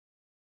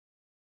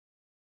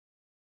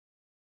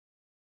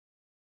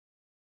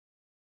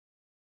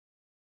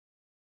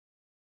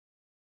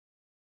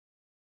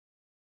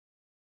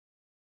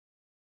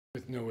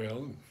With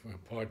Noel for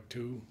part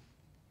two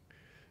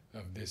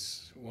of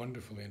this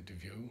wonderful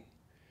interview.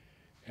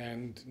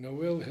 And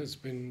Noel has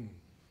been,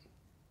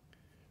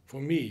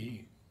 for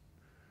me,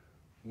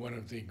 one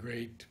of the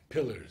great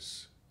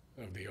pillars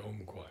of the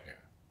Om Choir.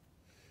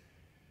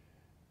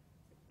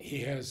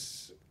 He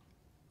has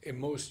a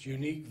most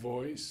unique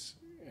voice,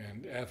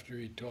 and after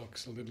he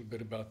talks a little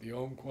bit about the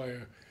Om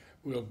Choir,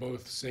 we'll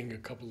both sing a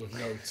couple of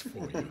notes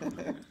for you.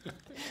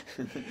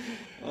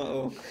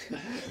 Uh-oh.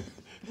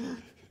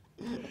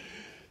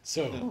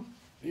 So, No.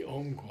 the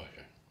Om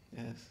Choir,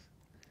 Yes.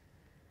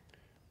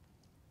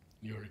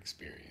 your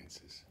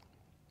experiences.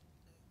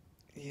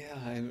 Yeah,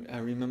 I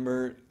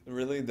remember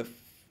really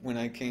when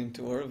I came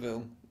to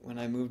Auroville, when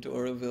I moved to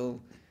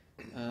Auroville,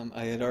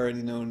 I had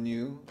already known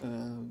you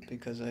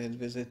because I had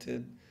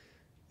visited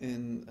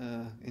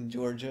in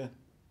Georgia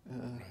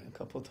a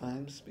couple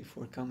times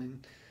before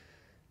coming,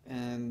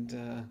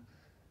 and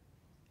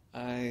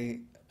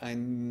I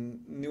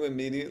knew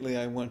immediately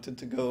I wanted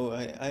to go.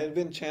 I had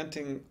been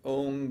chanting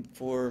Om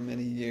for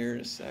many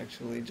years,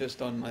 actually,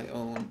 just on my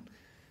own,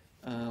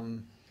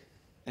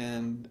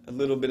 and a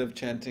little bit of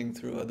chanting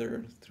through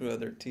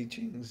other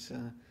teachings.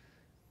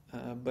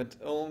 But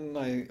Om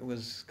I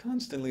was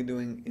constantly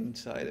doing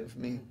inside of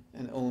me,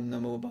 and Om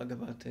Namo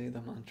Bhagavate,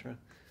 the mantra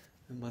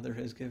the Mother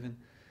has given.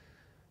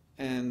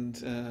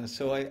 And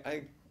so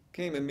I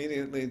came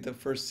immediately the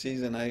first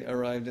season. I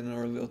arrived in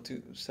Auroville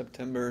to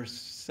September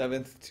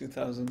 7th,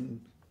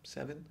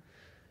 2007.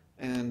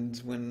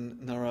 And when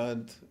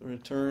Narad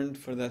returned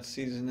for that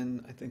season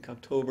in, I think,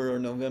 October or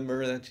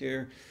November that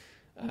year,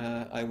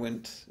 I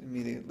went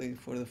immediately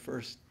for the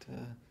first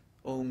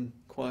Om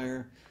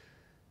choir.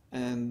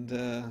 And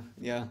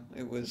yeah,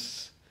 it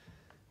was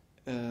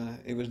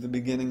the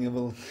beginning of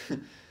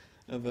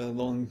of a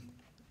long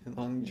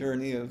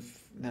journey of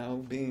now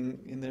being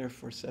in there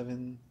for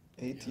 7-8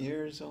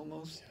 years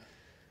almost.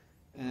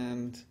 Yeah.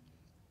 And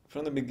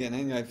from the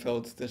beginning, I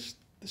felt the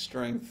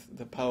strength,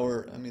 the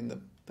power. I mean,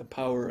 the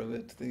power of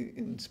it, the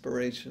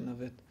inspiration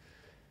of it.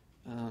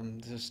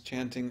 Just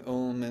chanting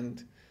Om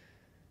and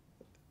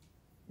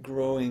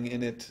growing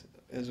in it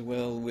as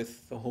well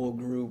with the whole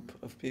group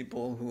of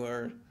people who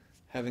are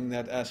having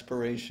that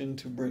aspiration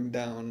to bring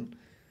down,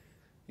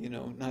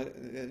 not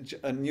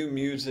a new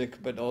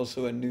music, but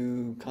also a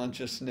new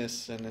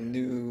consciousness and a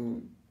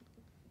new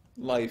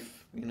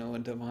life, a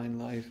divine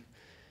life.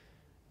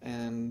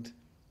 And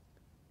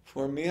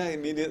for me, I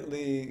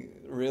immediately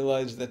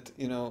realized that,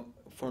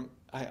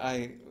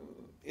 I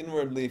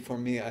inwardly for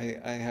me,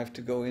 I have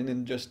to go in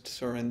and just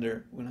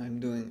surrender when I'm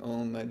doing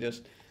Om.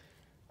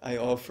 I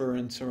offer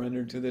and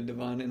surrender to the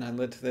divine, and I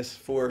let this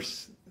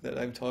force that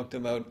I've talked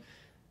about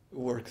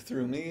work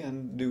through me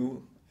and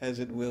do as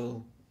it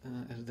will,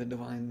 as the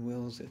divine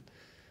wills it.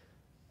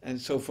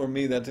 And so for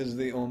me, that is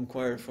the Om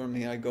choir. For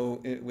me, I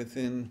go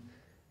within,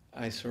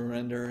 I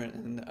surrender,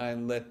 and I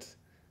let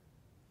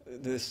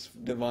this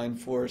divine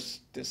force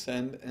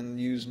descend and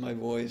use my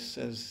voice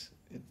as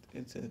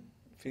it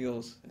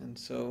feels. And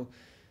so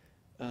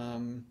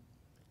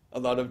a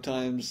lot of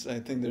times, I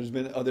think there's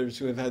been others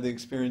who have had the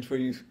experience where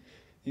you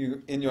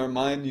in your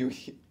mind, you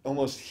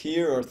almost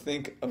hear or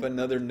think of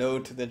another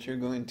note that you're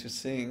going to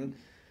sing,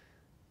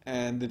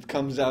 and it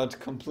comes out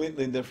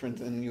completely different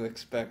than you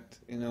expect,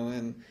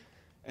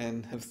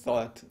 and have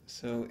thought.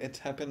 So it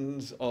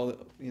happens all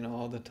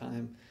the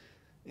time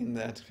in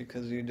that,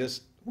 because you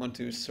just want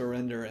to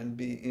surrender and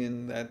be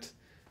in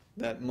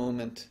that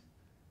moment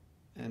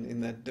and in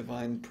that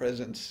divine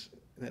presence,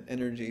 that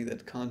energy,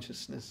 that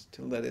consciousness,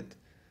 to let it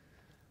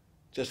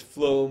just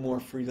flow more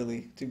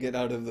freely, to get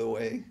out of the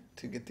way,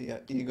 to get the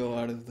ego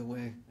out of the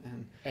way.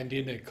 And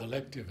in a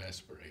collective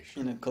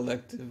aspiration. In a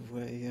collective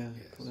way, yeah,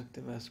 yes.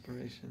 Collective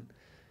aspiration.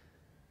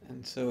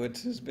 And so it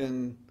has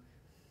been,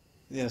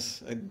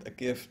 yes, a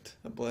gift,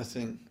 a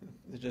blessing.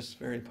 It's just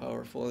very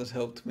powerful. It has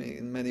helped me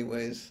in many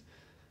ways,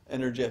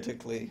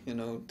 energetically,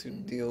 to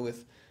deal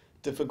with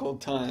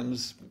difficult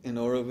times in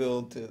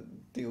Auroville, to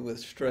deal with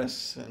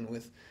stress and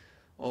with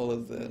all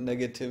of the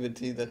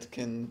negativity that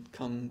can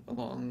come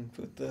along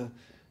with the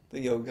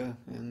yoga,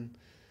 and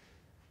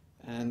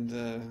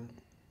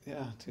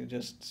yeah, to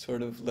just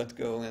sort of let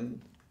go and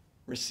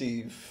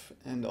receive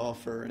and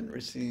offer and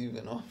receive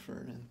and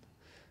offer and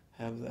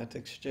have that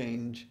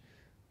exchange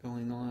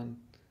going on.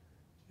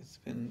 It's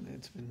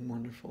been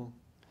wonderful.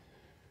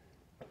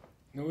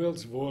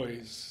 Noel's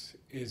voice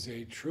is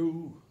a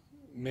true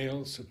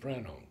male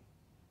soprano,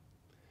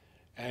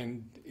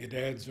 and it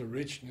adds a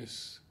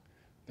richness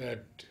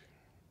that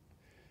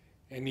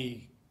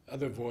any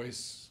other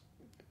voice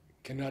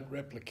cannot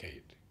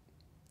replicate.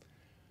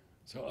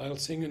 So I'll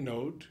sing a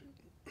note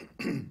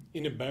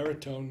in a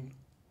baritone,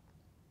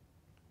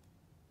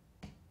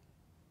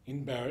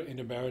 in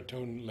a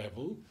baritone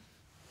level,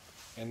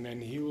 and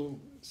then he will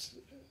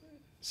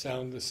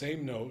sound the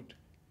same note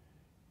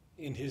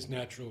in his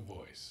natural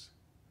voice.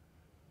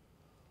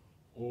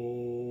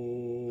 Oh.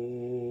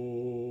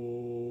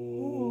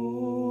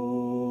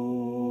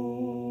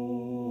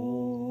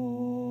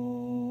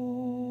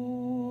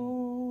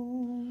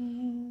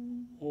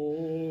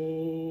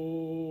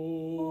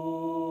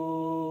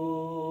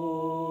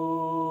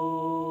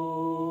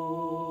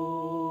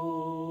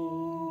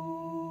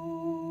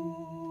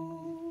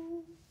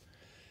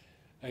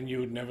 and you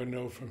would never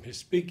know from his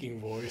speaking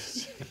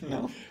voice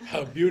No.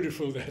 how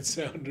beautiful that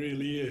sound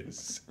really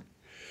is.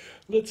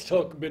 Let's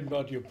talk a bit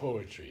about your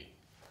poetry,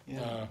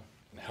 Yeah.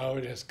 and how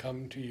it has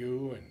come to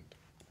you,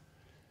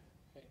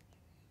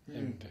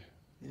 and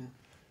Yeah.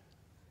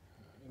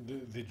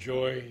 the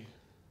joy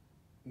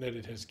that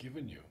it has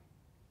given you.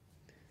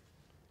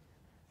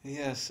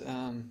 Yes.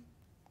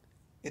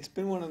 It's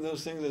been one of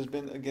those things that's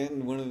been,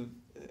 again, one of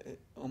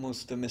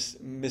almost a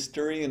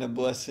mystery and a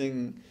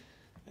blessing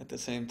at the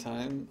same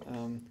time.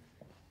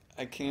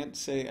 I can't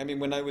say, I mean,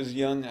 when I was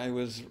young, I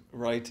was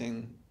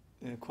writing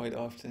quite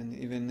often,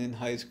 even in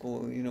high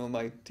school. You know,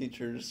 my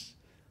teachers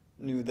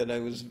knew that I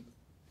was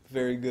a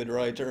very good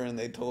writer, and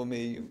they told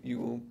me, you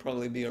will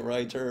probably be a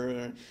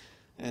writer.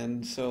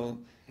 And so...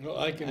 Well,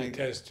 I can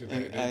attest to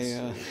that.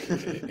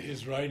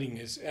 His writing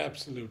is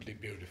absolutely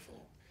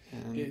beautiful.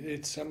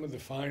 It's some of the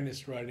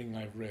finest writing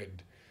I've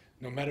read,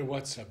 no matter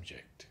what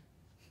subject.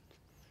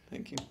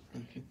 Thank you.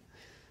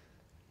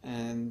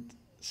 And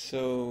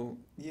so,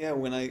 yeah,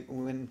 when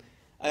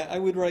I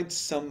would write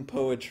some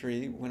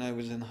poetry when I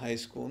was in high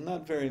school,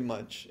 not very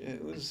much.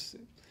 It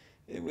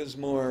was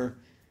more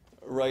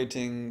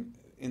writing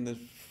in the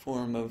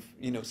form of,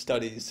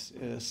 studies,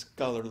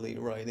 scholarly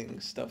writing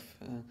stuff,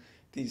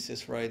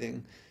 thesis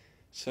writing.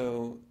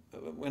 So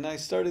when I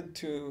started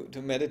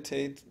to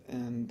meditate,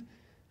 and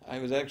I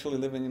was actually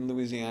living in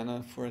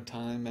Louisiana for a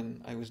time,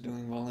 and I was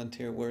doing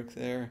volunteer work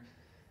there,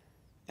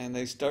 and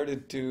I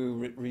started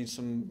to read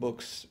some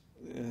books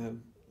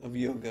of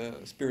yoga,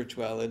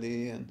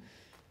 spirituality, and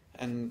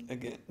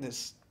again,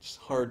 this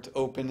heart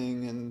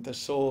opening and the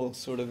soul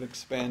sort of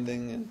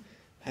expanding and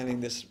having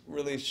this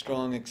really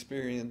strong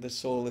experience, the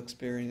soul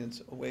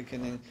experience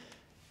awakening.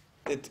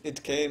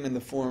 It came in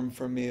the form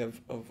for me of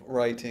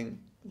writing,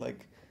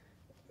 like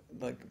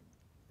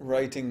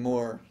writing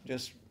more,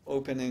 just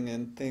opening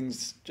and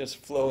things just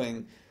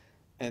flowing.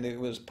 And it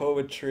was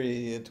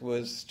poetry, it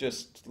was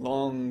just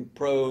long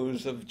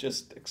prose of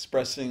just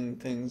expressing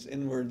things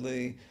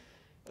inwardly,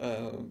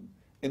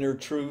 inner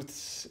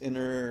truths,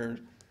 inner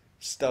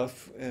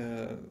stuff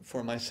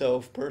for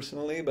myself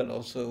personally, but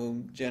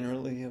also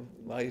generally of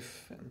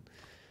life. And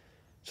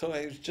so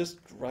I was just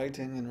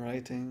writing,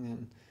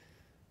 and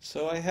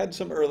so I had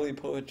some early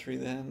poetry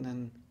then,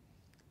 and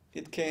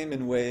it came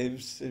in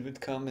waves. It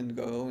would come and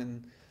go.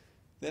 And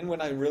then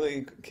when I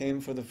really came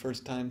for the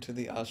first time to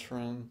the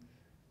ashram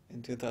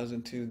in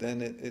 2002,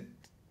 then it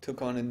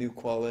took on a new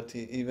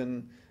quality.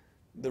 Even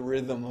the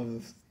rhythm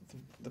of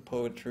the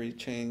poetry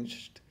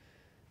changed,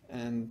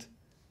 and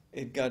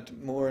it got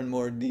more and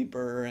more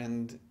deeper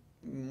and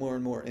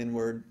more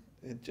inward.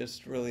 It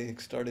just really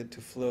started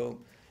to flow,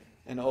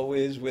 and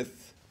always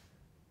with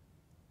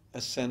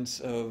a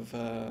sense of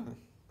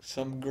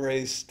some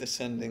grace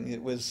descending.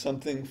 It was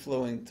something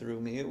flowing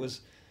through me.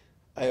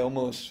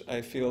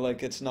 I feel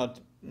like it's not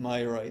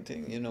my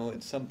writing,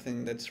 it's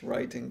something that's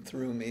writing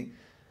through me,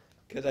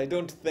 because I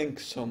don't think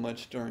so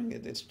much during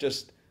it. It's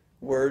just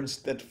words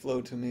that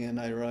flow to me, and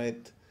I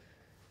write.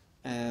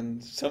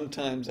 And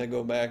sometimes I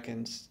go back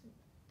and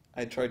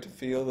I try to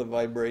feel the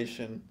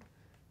vibration,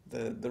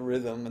 the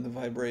rhythm and the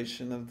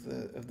vibration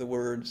of the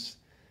words,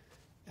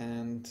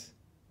 and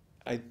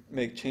I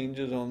make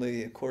changes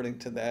only according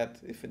to that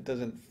if it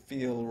doesn't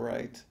feel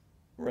right,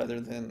 rather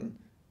than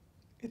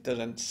it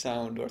doesn't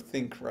sound or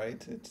think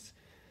right. It's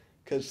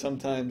because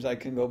sometimes I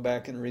can go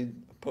back and read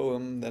a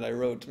poem that I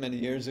wrote many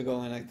years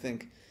ago, and I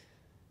think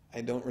I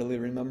don't really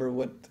remember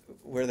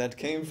where that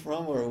came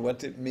from or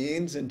what it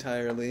means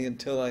entirely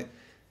until I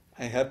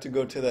have to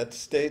go to that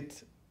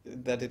state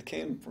that it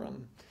came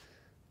from.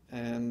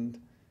 And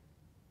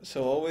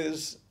so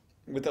always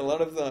with a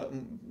lot of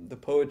the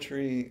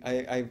poetry,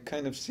 I've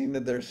kind of seen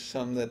that there's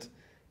some that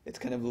it's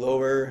kind of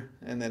lower,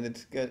 and then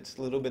it gets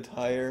a little bit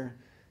higher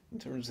in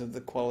terms of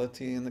the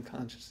quality and the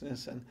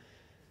consciousness. And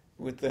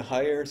with the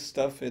higher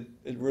stuff, it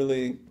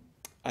really,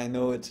 I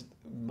know it's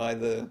by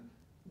the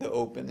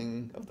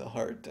opening of the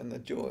heart and the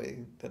joy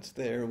that's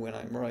there when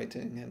I'm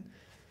writing. And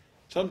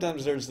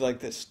sometimes there's like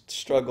this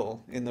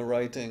struggle in the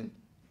writing.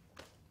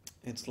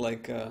 It's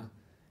like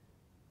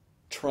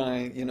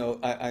trying,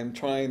 I'm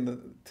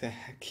trying to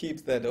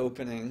keep that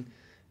opening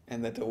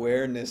and that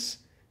awareness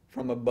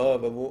from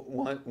above of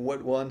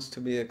what wants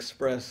to be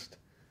expressed,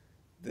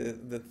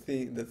 the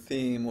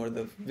theme or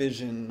the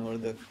vision or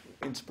the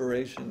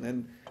inspiration.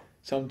 And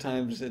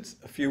sometimes it's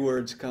a few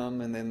words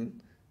come, and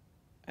then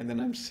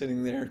I'm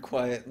sitting there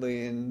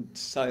quietly in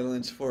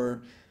silence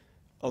for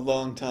a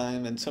long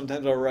time, and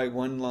sometimes I'll write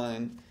one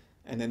line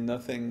and then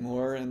nothing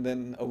more, and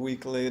then a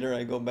week later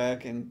I go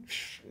back and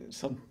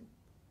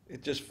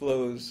it just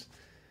flows,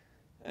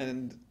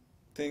 and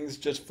things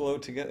just flow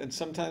together. And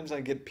sometimes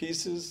I get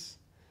pieces,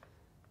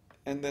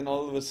 and then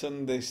all of a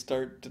sudden they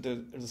start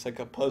to, it's like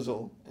a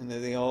puzzle, and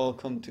then they all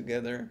come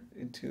together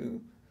into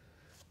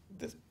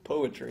this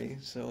poetry.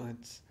 So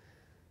it's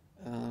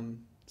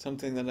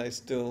something that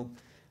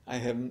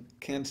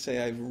can't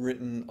say I've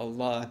written a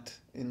lot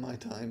in my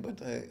time,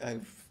 but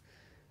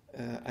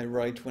I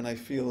write when I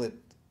feel it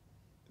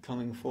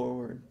coming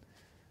forward.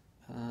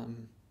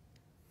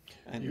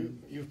 And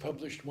You've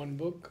published one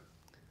book?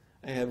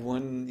 I have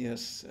one,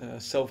 yes,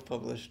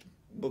 self-published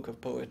book of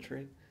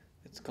poetry.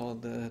 It's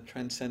called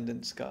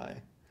Transcendent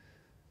Sky.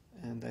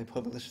 And I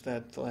published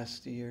that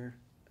last year,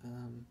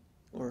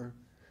 or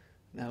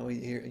now a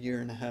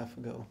year and a half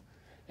ago.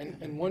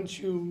 And once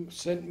you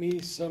sent me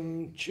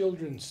some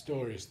children's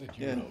stories that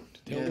you wrote.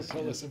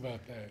 Tell us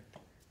about that.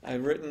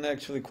 I've written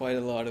actually quite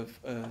a lot of,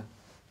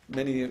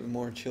 many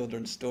more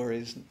children's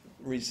stories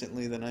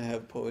recently than I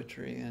have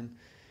poetry, and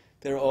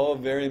they're all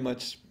very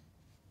much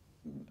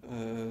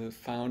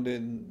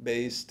founded,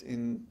 based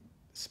in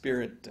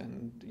spirit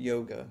and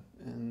yoga,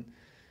 and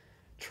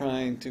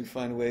trying to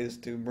find ways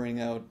to bring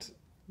out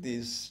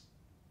these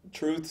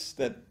truths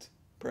that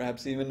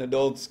perhaps even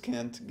adults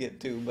can't get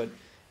to, but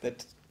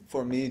that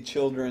for me,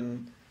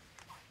 children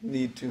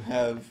need to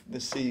have the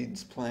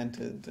seeds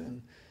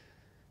planted,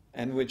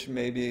 and which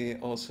maybe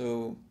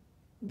also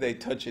they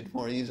touch it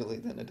more easily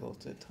than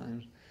adults at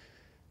times.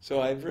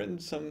 So I've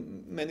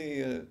written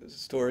many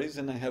stories,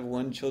 and I have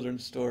one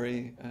children's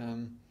story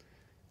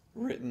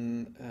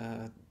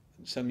written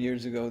some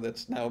years ago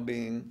that's now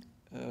being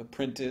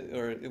printed,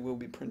 or it will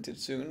be printed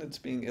soon. It's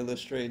being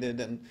illustrated,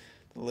 and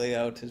the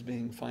layout is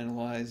being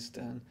finalized,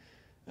 and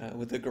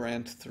with a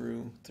grant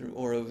through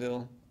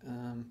Auroville.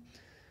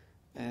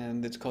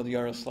 And it's called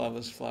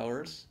Yaroslava's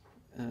Flowers.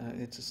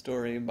 It's a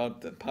story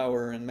about the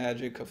power and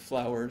magic of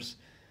flowers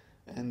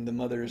and the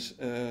mother's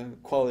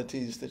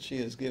qualities that she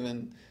has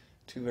given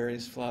to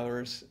various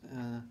flowers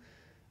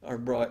are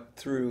brought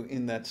through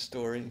in that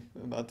story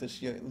about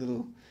this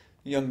little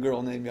young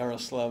girl named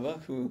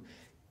Yaroslava, who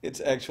it's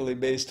actually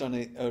based on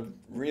a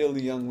real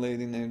young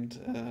lady named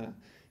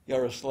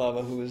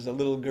Yaroslava, who is a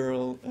little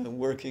girl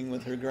working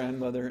with her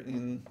grandmother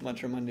in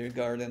Mantra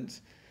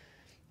Gardens.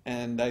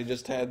 And I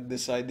just had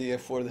this idea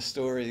for the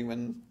story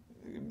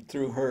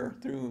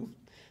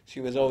she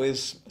was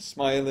always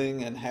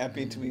smiling and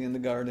happy to be in the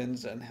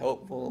gardens and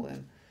helpful,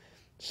 and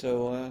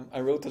so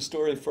I wrote the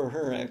story for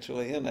her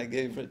actually, and I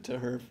gave it to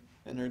her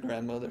and her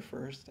grandmother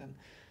first,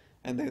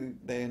 and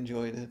they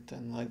enjoyed it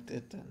and liked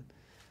it,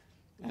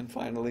 and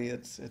finally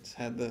it's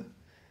had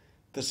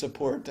the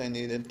support I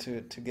needed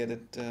to get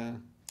it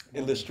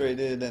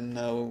illustrated, and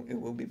now it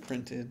will be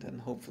printed,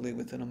 and hopefully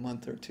within a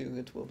month or two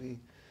it will be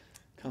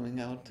coming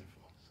out.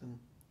 So.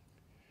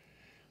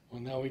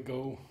 Well, now we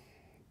go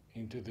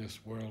into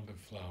this world of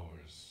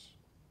flowers.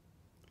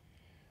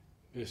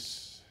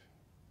 This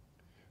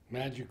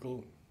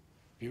magical,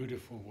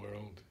 beautiful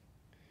world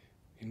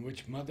in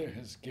which Mother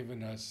has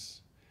given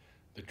us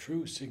the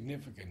true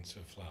significance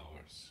of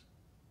flowers,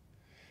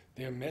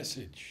 their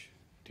message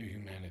to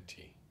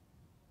humanity.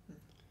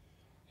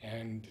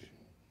 And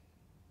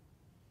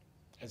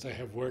as I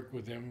have worked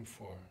with them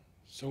for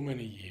so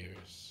many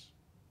years,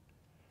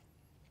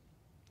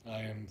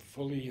 I am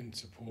fully in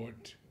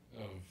support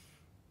of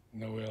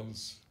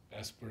Noel's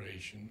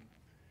aspiration,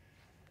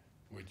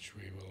 which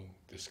we will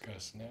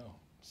discuss now.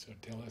 So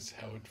tell us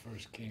how it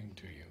first came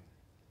to you.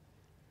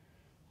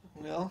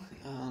 Well,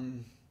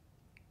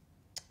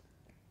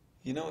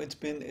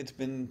 it's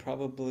been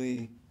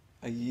probably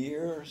a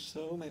year or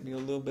so, maybe a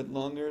little bit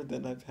longer,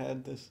 that I've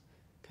had this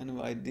kind of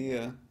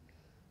idea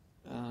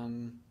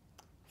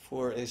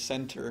for a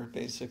center,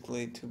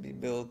 basically, to be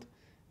built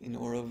in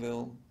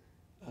Auroville.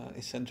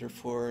 A center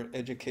for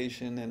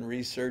education and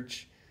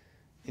research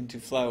into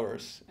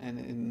flowers and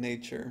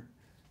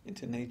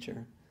into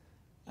nature,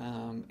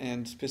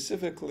 and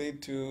specifically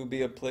to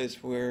be a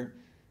place where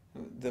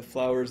the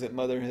flowers that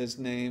Mother has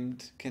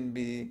named can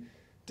be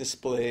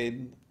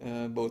displayed,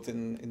 both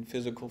in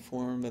physical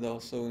form, but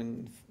also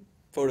in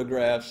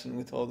photographs and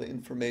with all the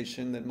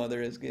information that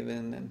Mother has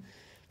given, and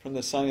from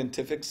the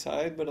scientific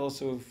side, but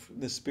also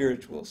the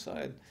spiritual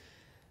side,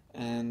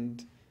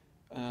 and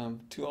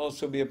to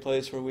also be a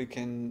place where we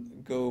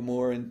can go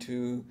more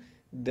into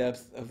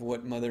depth of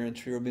what Mother and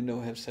Sri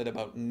Aurobindo have said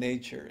about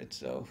nature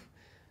itself.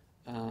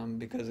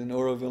 Because in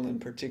Auroville in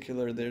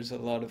particular, there's a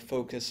lot of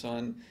focus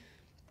on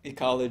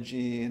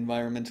ecology,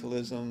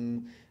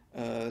 environmentalism,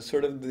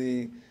 sort of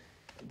the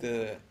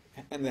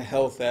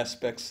health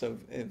aspects of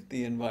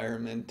the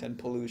environment and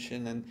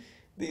pollution and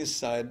these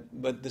side,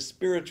 but the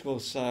spiritual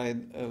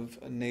side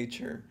of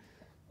nature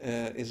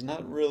is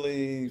not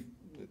really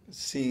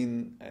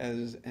seen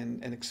as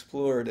and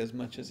explored as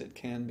much as it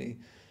can be.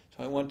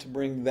 So I want to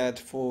bring that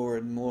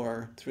forward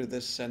more through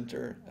this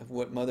center of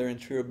what Mother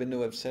and Sri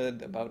Aurobindo have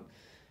said about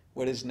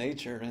what is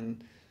nature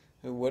and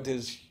what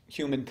is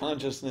human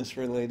consciousness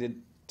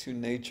related to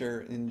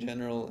nature in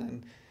general,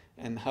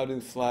 and how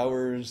do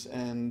flowers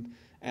and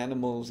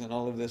animals and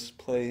all of this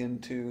play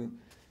into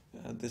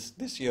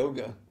this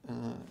yoga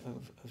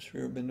of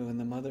Sri Aurobindo and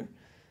the Mother.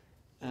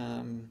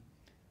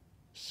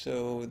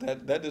 So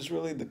that is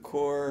really the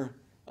core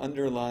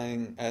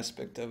underlying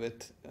aspect of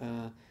it.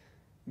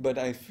 But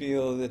I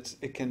feel that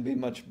it can be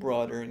much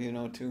broader,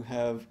 to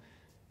have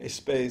a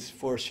space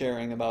for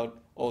sharing about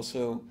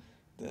also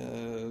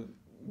the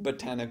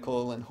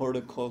botanical and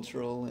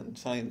horticultural and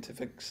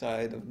scientific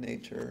side of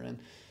nature, and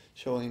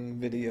showing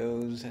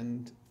videos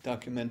and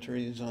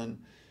documentaries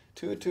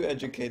to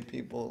educate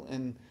people.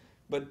 And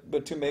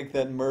but to make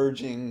that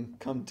merging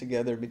come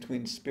together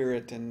between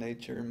spirit and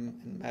nature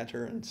and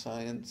matter and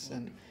science,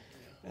 and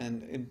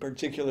in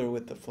particular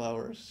with the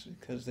flowers,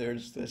 because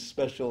there's this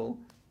special,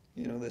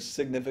 the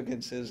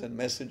significances and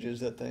messages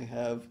that they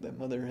have that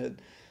Mother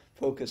had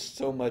focused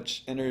so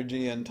much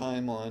energy and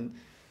time on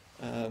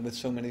with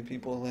so many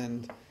people,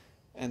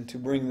 and to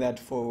bring that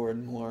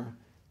forward more,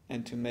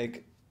 and to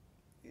make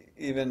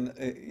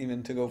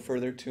even to go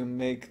further, to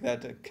make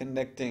that a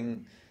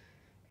connecting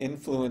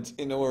influence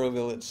in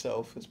Auroville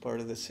itself as part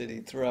of the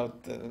city,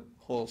 throughout the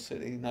whole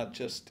city, not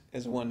just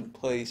as one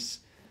place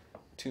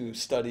to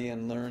study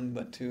and learn,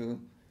 but to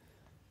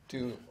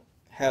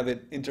have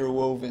it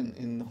interwoven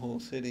in the whole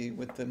city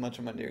with the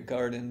Machamandir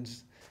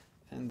gardens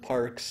and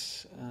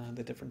parks,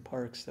 the different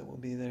parks that will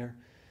be there,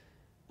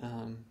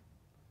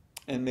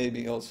 and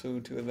maybe also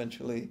to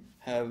eventually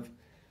have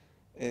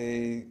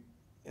a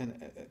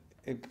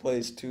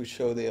place to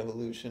show the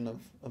evolution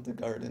of the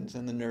gardens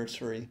and the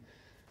nursery,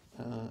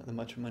 the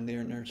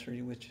Machamandir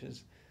nursery, which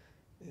is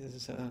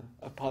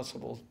a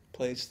possible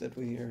place that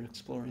we are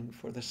exploring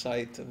for the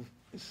site of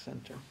this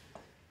center.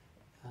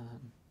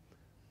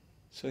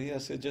 So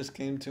yes, it just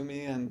came to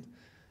me, and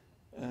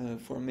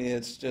for me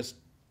it's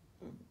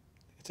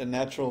a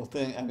natural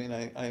thing. I mean,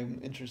 I'm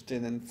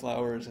interested in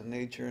flowers and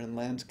nature and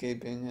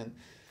landscaping, and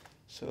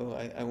so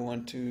I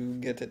want to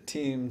get a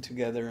team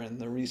together and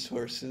the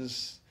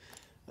resources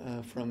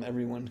from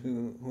everyone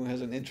who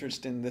has an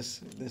interest in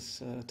this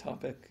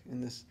topic,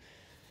 in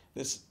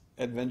this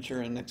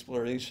adventure and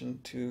exploration,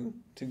 to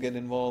get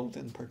involved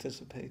and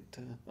participate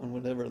on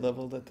whatever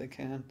level that they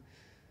can.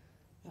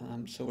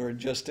 So we're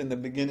just in the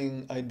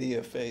beginning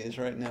idea phase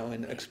right now,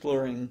 in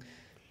exploring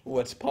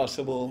what's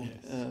possible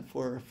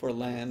for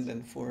land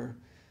and for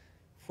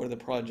the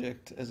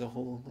project as a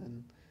whole,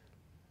 and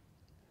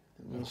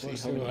we'll see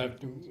how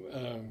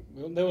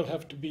there will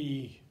have to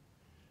be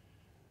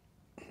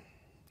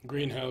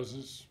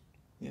greenhouses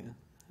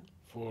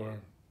for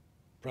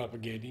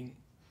propagating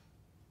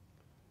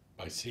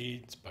by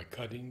seeds, by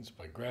cuttings,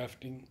 by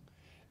grafting,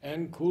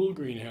 and cool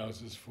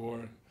greenhouses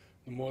for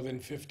the more than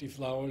 50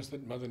 flowers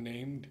that Mother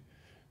named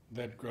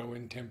that grow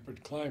in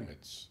temperate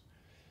climates.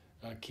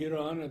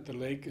 Kiran at the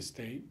Lake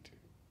Estate,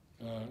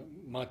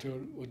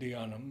 Matur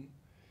Udyanam,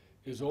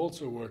 is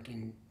also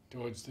working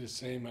towards this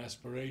same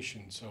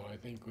aspiration. So I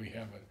think we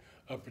have an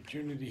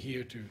opportunity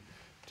here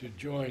to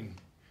join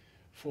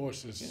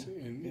forces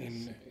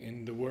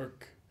in the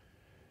work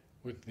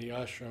with the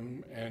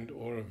ashram and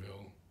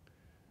Auroville,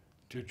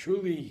 to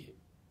truly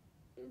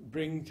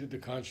bring to the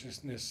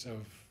consciousness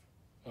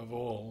of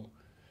all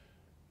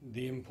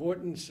the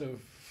importance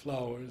of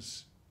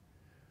flowers,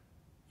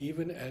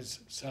 even as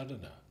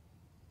sadhana.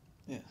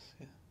 Yes,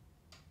 yeah.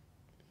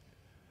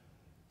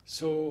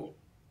 So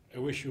I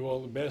wish you all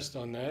the best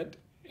on that,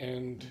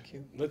 and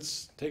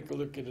let's take a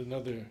look at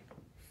another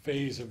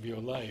phase of your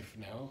life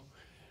now,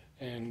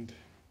 and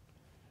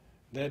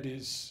that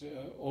is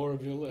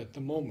Auroville at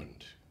the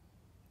moment.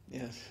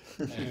 Yes.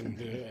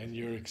 and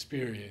your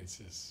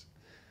experiences.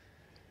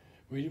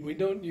 We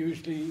don't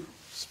usually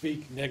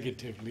speak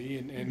negatively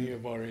in any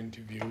of our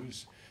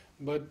interviews,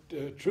 but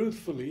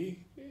truthfully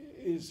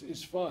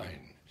is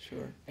fine.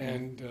 Sure.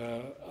 And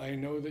I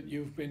know that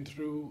you've been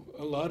through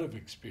a lot of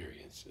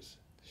experiences.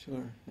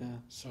 Sure, yeah.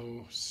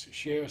 So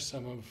share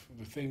some of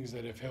the things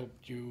that have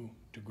helped you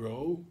to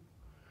grow,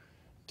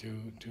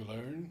 to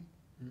learn.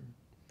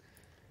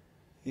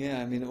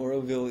 Yeah, I mean,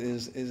 Auroville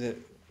is a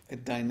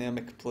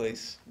dynamic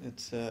place.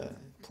 It's a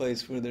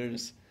place where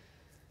there's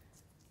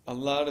a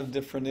lot of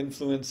different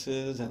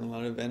influences and a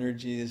lot of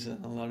energies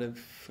and a lot of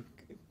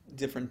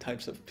different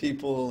types of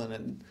people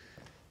and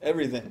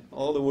everything.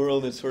 All the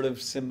world is sort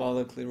of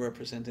symbolically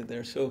represented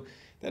there. So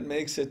that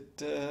makes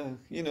it, an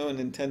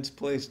intense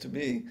place to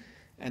be.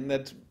 And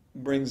that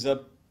brings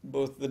up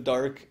both the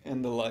dark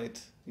and the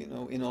light,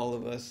 in all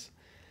of us.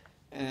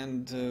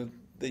 And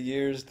the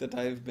years that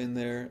I've been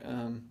there,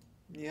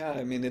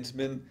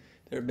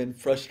 there have been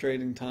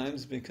frustrating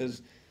times,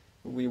 because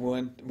we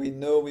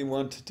know we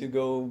want to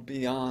go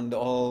beyond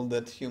all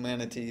that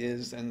humanity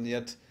is, and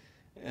yet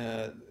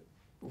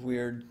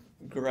we're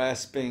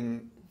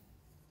grasping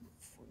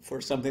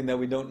for something that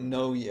we don't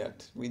know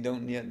yet. We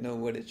don't yet know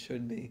what it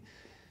should be.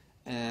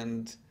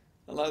 And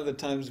a lot of the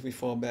times we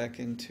fall back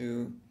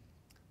into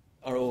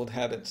our old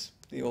habits,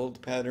 the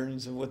old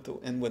patterns of what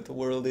the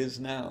world is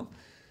now.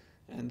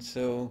 And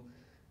so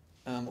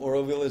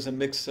Auroville is a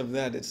mix of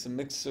that. It's a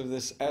mix of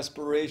this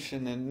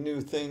aspiration and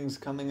new things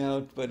coming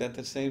out, but at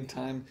the same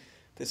time,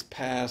 this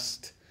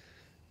past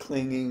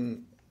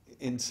clinging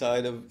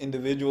inside of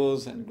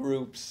individuals and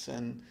groups.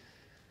 And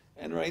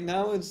right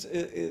now it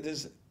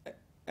is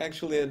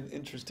actually an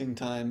interesting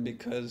time,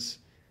 because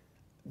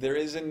there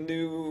is a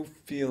new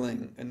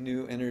feeling, a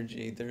new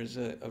energy. There's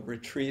a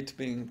retreat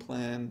being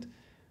planned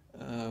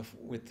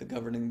with the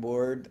governing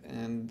board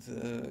and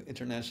the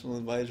International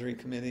Advisory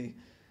Committee,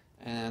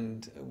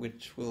 and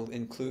which will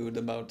include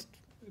about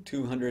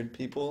 200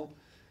 people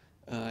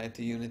at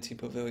the Unity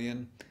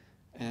Pavilion.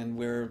 And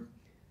we're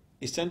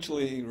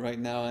essentially, right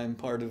now, I'm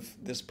part of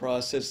this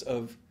process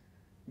of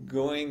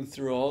going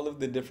through all of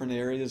the different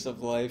areas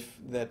of life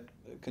that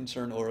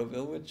concern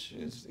Auroville, which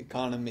is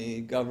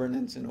economy,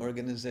 governance and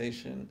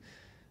organization,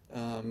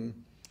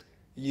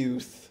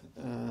 youth,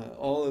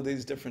 all of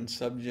these different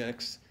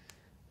subjects,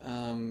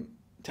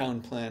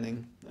 town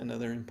planning,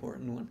 another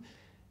important one,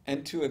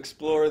 and to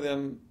explore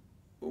them,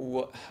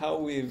 what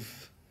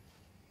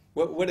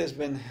has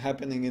been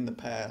happening in the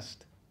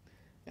past,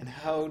 and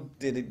how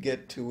did it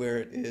get to where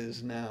it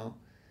is now,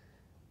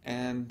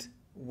 and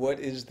what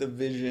is the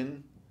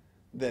vision,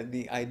 that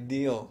the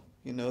ideal,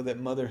 that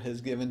Mother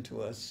has given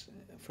to us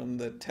from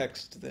the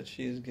text that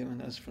she has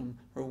given us, from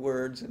her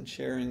words and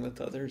sharing with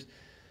others.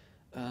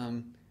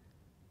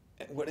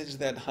 What is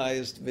that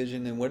highest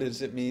vision, and what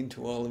does it mean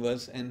to all of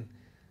us? And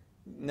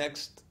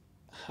next,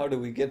 how do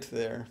we get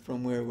there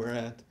from where we're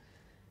at?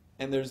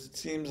 And it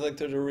seems like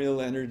there's a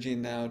real energy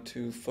now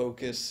to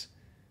focus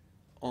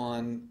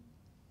on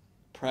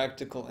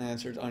practical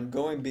answers, on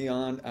going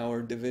beyond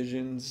our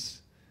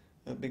divisions,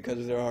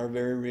 because there are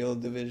very real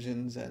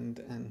divisions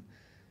and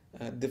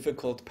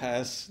difficult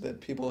pasts that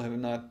people have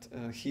not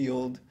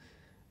healed,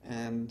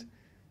 and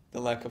the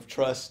lack of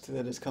trust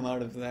that has come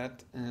out of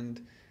that.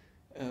 And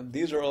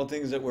these are all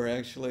things that we're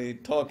actually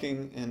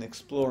talking and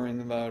exploring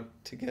about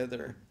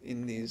together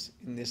in this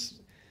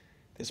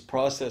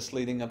process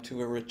leading up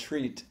to a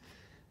retreat,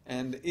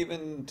 and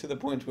even to the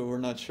point where we're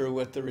not sure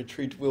what the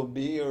retreat will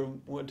be or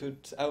what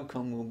its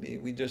outcome will be.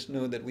 We just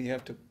know that we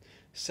have to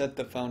set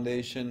the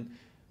foundation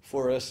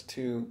for us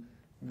to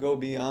go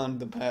beyond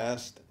the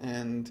past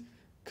and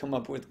come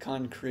up with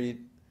concrete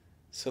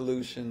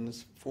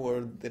solutions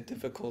for the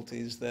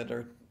difficulties that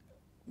are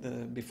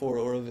before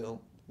Auroville,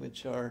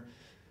 which are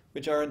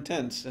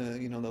intense.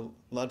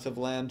 Lots of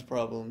land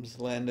problems,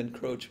 land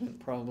encroachment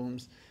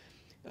problems,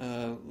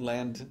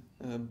 land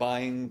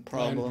buying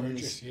problems, Land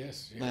purchase,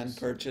 yes. land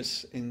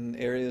purchase in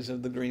areas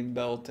of the green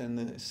belt and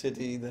the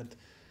city, that,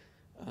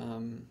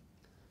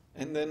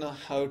 and then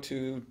how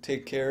to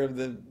take care of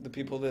the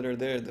people that are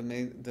there,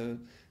 the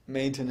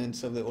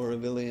maintenance of the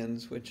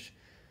Aurovillians, which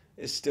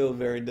is still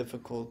very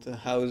difficult, the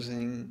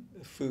housing,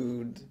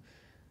 food,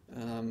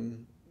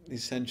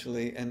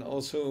 essentially, and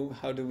also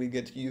how do we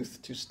get youth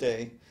to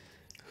stay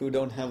who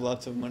don't have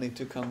lots of money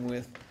to come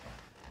with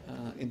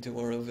into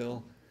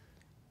Auroville.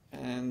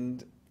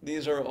 And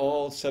these are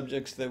all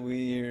subjects that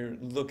we're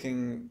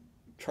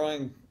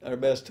trying our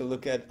best to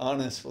look at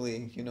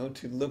honestly,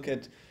 to look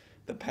at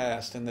the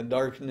past and the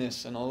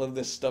darkness and all of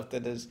this stuff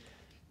that is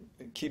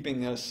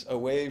keeping us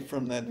away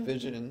from that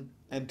vision,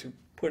 and to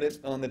put it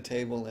on the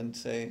table and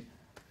say,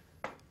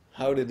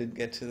 how did it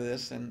get to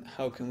this, and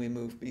how can we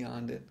move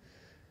beyond it?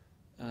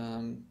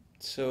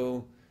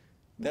 So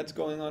that's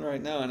going on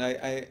right now. And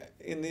I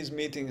in these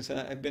meetings,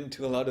 I've been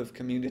to a lot of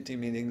community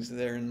meetings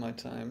there in my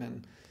time,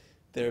 and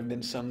there have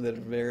been some that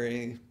are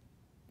very,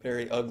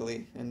 very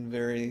ugly and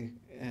very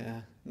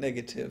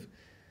negative.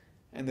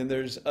 And then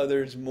there's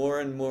others,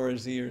 more and more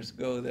as the years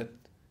go, that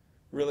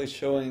really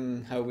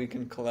showing how we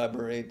can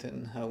collaborate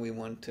and how we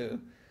want to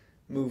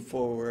move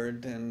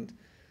forward and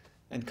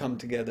come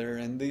together.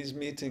 And these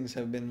meetings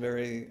have been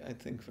I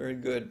think, very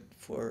good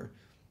for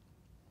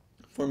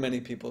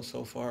many people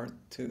so far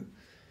to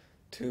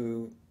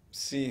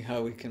see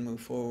how we can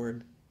move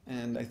forward.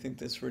 And I think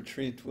this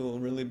retreat will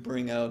really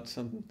bring out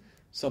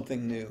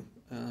something new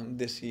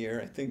this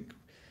year. I think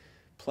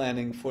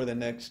planning for the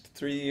next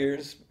 3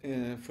 years,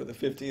 for the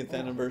 50th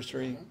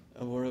anniversary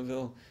of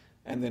Auroville,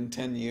 and then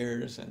 10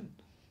 years, and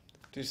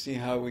to see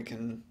how we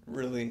can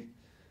really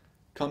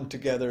come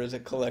together as a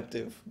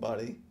collective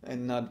body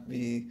and not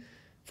be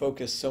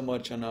focused so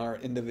much on our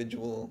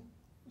individual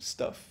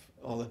stuff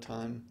all the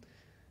time.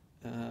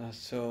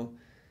 So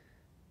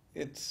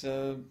it's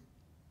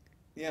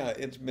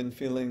been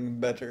feeling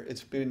better.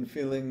 It's been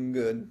feeling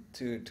good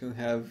to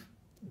have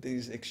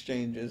these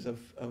exchanges of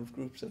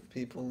groups of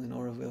people in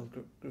Auroville,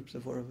 groups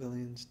of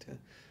Aurovillians,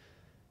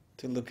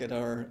 to look at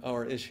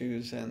our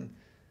issues, and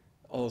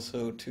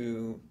also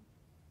to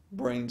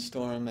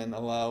brainstorm and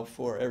allow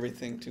for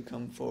everything to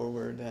come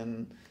forward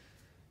and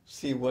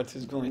see what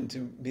is going to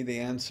be the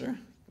answer,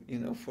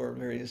 for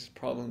various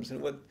problems,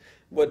 and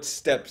what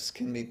steps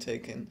can be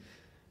taken,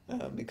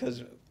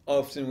 because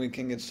often we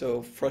can get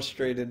so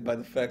frustrated by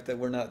the fact that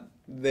we're not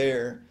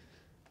there,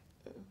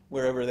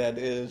 wherever that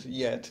is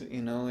yet,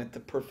 at the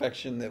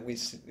perfection that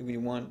we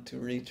want to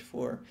reach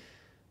for.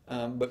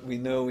 But we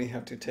know we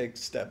have to take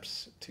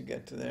steps to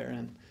get to there,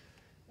 and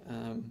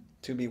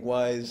to be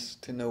wise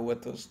to know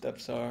what those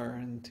steps are,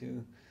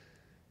 and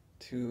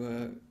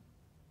to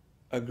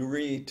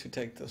agree to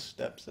take those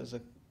steps as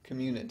a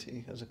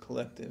community, as a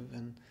collective,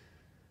 and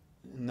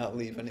not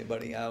leave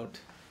anybody out.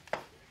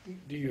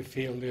 Do you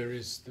feel there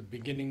is the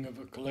beginning of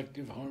a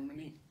collective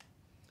harmony?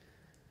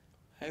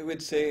 I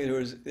would say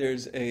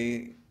there's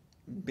a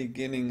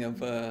beginning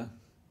of an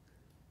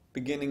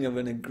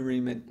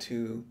agreement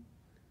to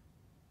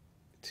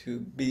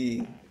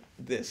be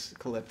this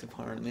collective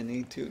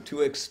harmony,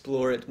 to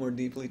explore it more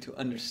deeply, to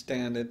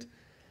understand it.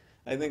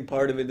 I think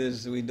part of it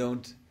is we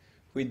don't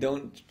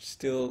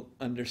still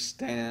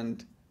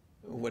understand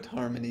what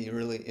harmony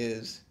really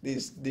is.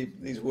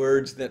 These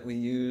words that we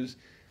use,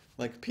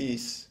 like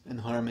peace and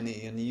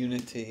harmony and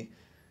unity,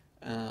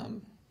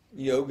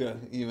 yoga,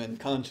 even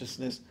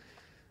consciousness.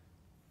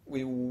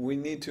 We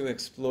need to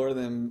explore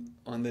them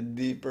on the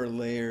deeper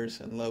layers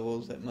and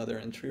levels that Mother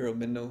and Sri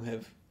Aurobindo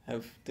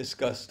have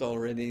discussed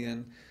already,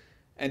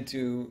 and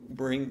to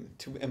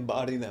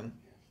embody them.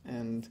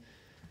 And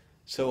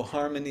so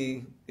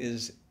harmony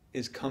is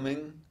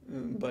coming,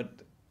 but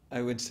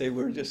I would say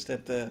we're just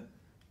at the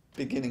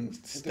beginning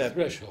step. At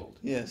the threshold.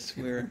 Yes,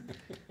 we're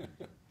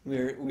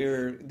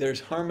there's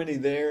harmony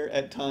there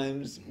at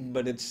times,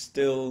 but it's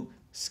still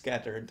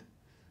scattered,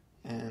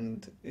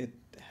 and it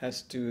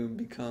has to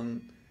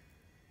become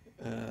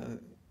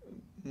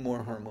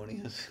more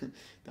harmonious.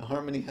 The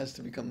harmony has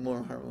to become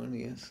more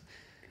harmonious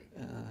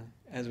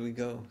as we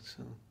go.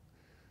 So.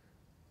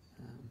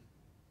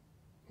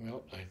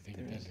 Well, I think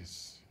that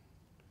is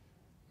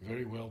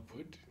very well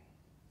put,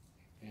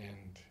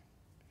 and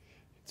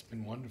it's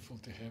been wonderful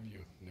to have you,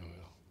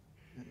 Noel.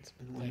 It's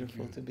been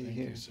wonderful to be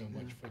here. Thank you so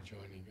much for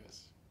joining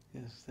us.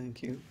 Yes,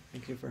 thank you.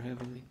 Thank you for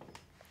having me.